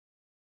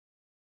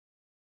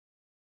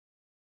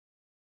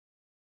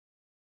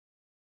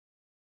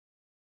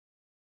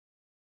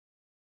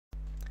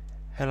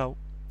Hello,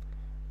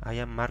 I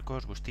am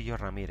Bustillo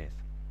Ramírez.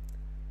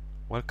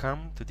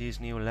 Welcome to this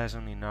new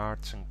lesson in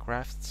arts and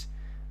crafts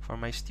for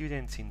my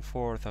students in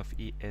 4th of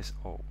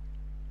ESO.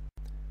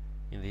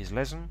 In this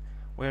lesson,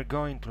 we are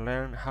going to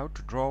learn how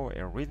to draw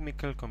a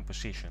rhythmical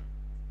composition.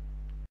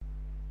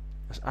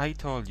 As I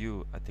told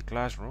you at the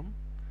classroom,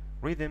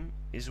 rhythm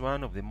is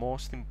one of the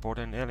most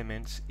important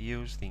elements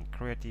used in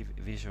creative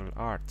visual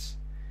arts,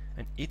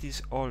 and it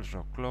is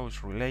also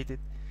closely related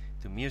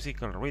to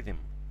musical rhythm,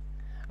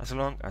 as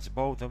long as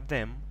both of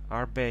them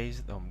are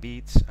based on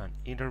beats and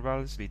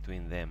intervals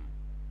between them.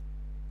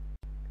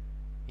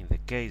 In the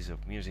case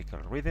of musical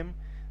rhythm,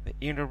 the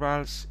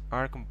intervals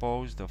are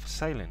composed of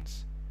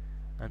silence,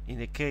 and in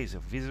the case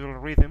of visual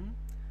rhythm,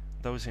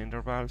 those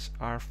intervals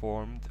are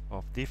formed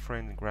of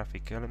different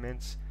graphic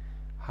elements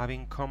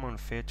having common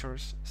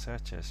features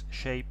such as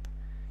shape,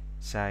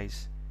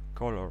 size,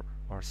 color,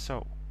 or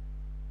so.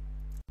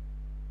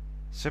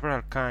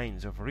 Several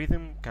kinds of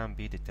rhythm can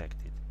be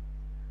detected: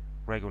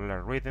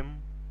 regular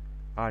rhythm,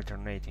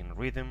 alternating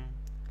rhythm,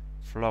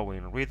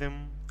 flowing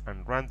rhythm,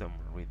 and random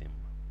rhythm.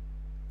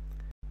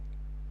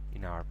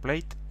 In our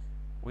plate,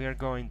 we are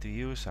going to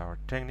use our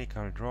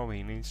technical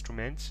drawing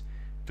instruments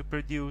to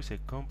produce a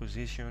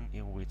composition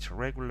in which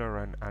regular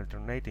and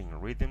alternating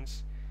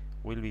rhythms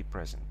will be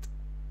present.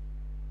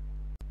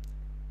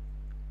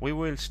 We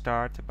will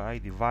start by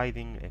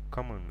dividing a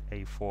common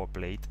A4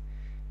 plate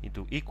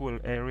into equal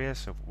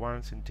areas of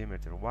 1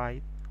 cm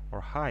wide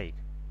or high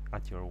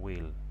at your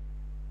will.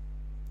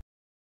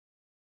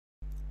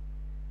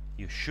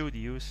 You should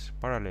use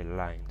parallel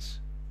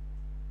lines.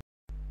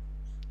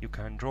 You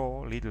can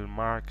draw little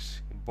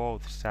marks in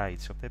both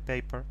sides of the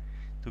paper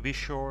to be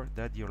sure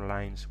that your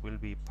lines will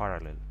be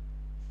parallel.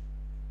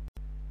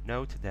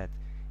 Note that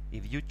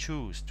if you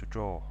choose to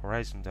draw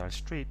horizontal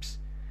strips,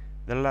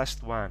 the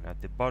last one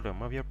at the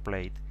bottom of your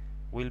plate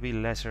will be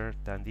lesser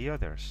than the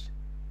others,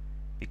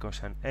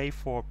 because an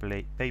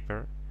A4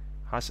 paper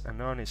has a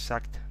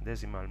non-exact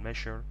decimal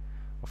measure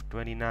of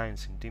 29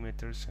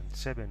 cm and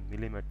 7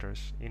 mm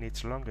in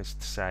its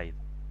longest side.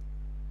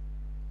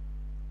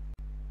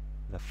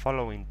 The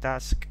following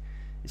task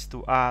is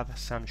to add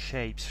some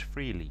shapes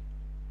freely,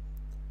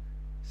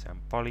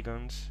 some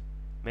polygons,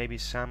 maybe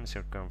some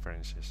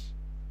circumferences.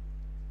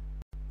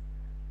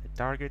 The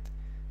target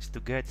is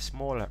to get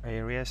smaller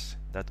areas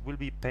that will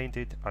be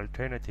painted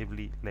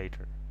alternatively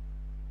later.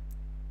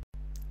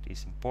 It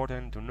is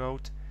important to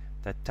note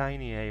that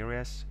tiny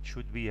areas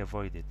should be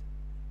avoided.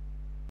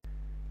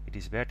 It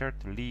is better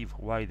to leave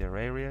wider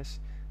areas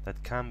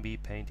that can be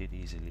painted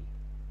easily.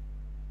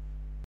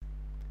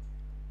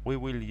 We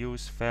will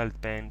use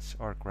felt pens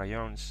or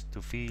crayons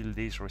to fill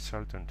these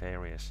resultant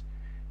areas,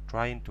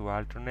 trying to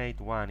alternate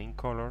one in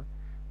color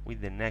with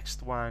the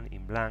next one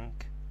in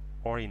blank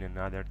or in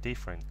another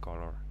different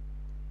color.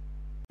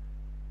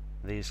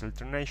 This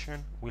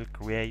alternation will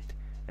create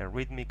a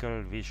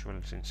rhythmical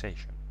visual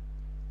sensation.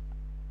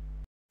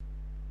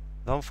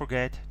 Don't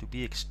forget to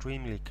be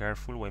extremely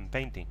careful when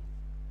painting.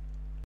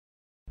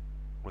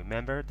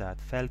 Remember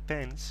that felt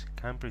pens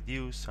can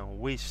produce some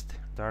whisked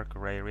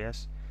darker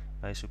areas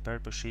by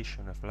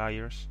superposition of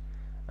layers,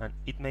 and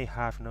it may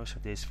have no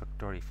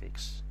satisfactory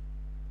fix.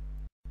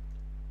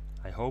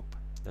 I hope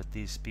that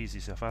these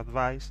pieces of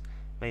advice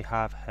may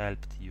have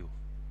helped you.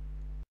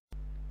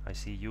 I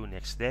see you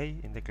next day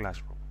in the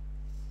classroom.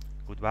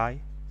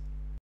 Goodbye.